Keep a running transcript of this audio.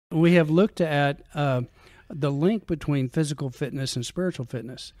We have looked at the link between physical fitness and spiritual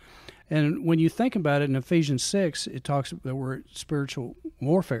fitness. And when you think about it, in Ephesians 6, it talks about the word spiritual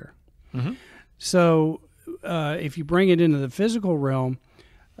warfare. Mm-hmm. So if you bring it into the physical realm,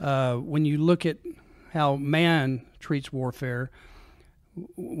 when you look at how man treats warfare,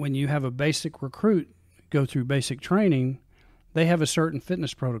 when you have a basic recruit go through basic training, they have a certain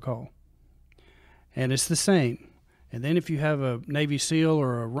fitness protocol. And it's the same. And then if you have a Navy SEAL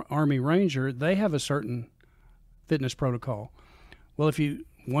or an Army Ranger, they have a certain fitness protocol. Well,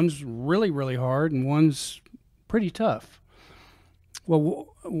 one's really, really hard and one's pretty tough.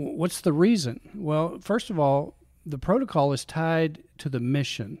 Well, what's the reason? Well, first of all, the protocol is tied to the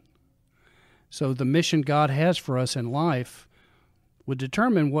mission. So the mission God has for us in life would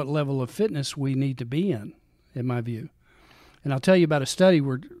determine what level of fitness we need to be in my view. And I'll tell you about a study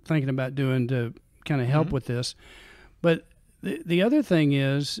we're thinking about doing to kind of help with this. But the other thing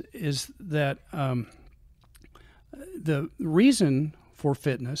is that the reason for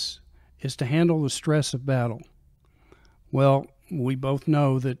fitness is to handle the stress of battle. Well, we both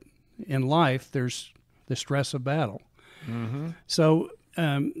know that in life there's the stress of battle. Mm-hmm. So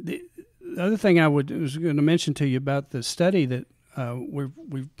the other thing I was going to mention to you about the study that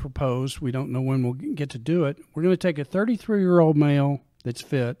we've proposed, we don't know when we'll get to do it. We're going to take a 33-year-old male that's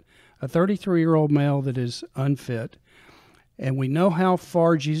fit, a 33-year-old male that is unfit, and we know how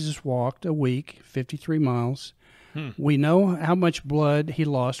far Jesus walked a week, 53 miles. We know how much blood he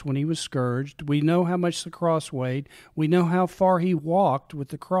lost when he was scourged. We know how much the cross weighed. We know how far he walked with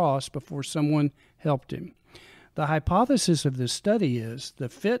the cross before someone helped him. The hypothesis of this study is the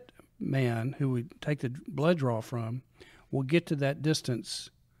fit man who we take the blood draw from will get to that distance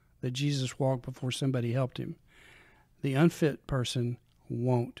that Jesus walked before somebody helped him. The unfit person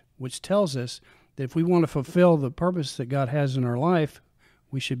won't, which tells us that if we want to fulfill the purpose that God has in our life,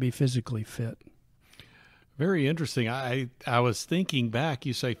 we should be physically fit. Very interesting. I was thinking back,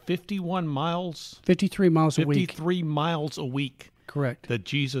 you say 51 miles? 53 miles a week. 53 miles a week. Correct. That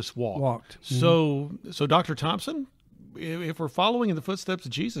Jesus walked. Mm-hmm. So Dr. Thompson, if we're following in the footsteps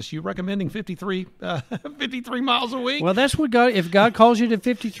of Jesus, you recommending 53 miles a week? Well, that's what God. If God calls you to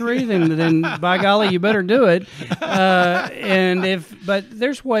 53, then by golly, you better do it. But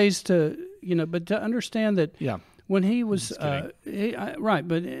there's ways to but to understand that. Yeah. When he was right,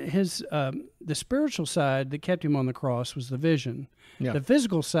 but his the spiritual side that kept him on the cross was the vision. Yeah. The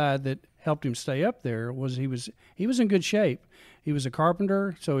physical side that helped him stay up there was he was in good shape. He was a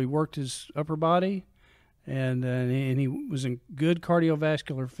carpenter, so he worked his upper body, and he was in good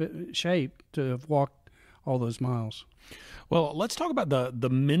cardiovascular shape to have walked all those miles. Well, let's talk about the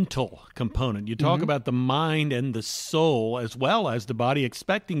mental component. You talk about the mind and the soul as well as the body,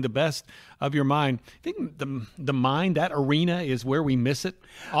 expecting the best of your mind. I think the mind, that arena, is where we miss it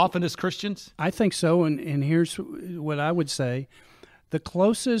often as Christians. I think so, and here's what I would say. The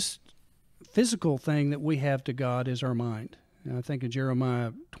closest physical thing that we have to God is our mind. And I think of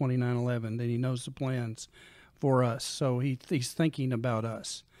Jeremiah 29:11, that he knows the plans for us, so he's thinking about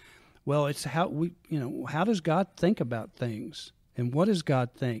us. Well, it's how how does God think about things, and what does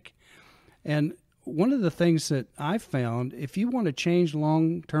God think? And one of the things that I've found, if you want to change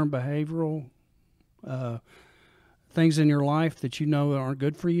long-term behavioral things in your life that you know aren't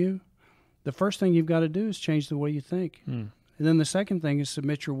good for you, the first thing you've got to do is change the way you think. And then the second thing is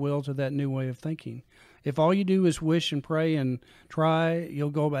submit your will to that new way of thinking. If all you do is wish and pray and try, you'll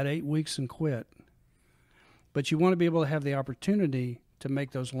go about 8 weeks and quit. But you want to be able to have the opportunity to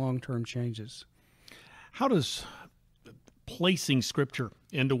make those long-term changes. How does placing Scripture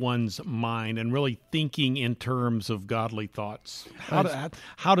into one's mind and really thinking in terms of godly thoughts,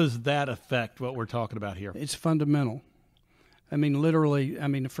 how does that affect what we're talking about here? It's fundamental. I mean, literally,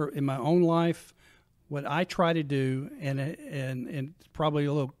 in my own life, what I try to do, and it's probably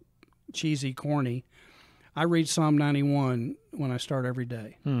a little cheesy, corny, I read Psalm 91 when I start every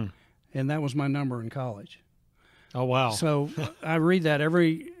day. And that was my number in college. Oh, wow. So I read that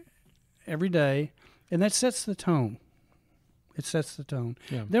every day, and that sets the tone. It sets the tone.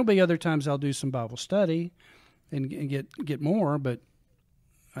 Yeah. There'll be other times I'll do some Bible study and get more, but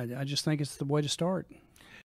I just think it's the way to start.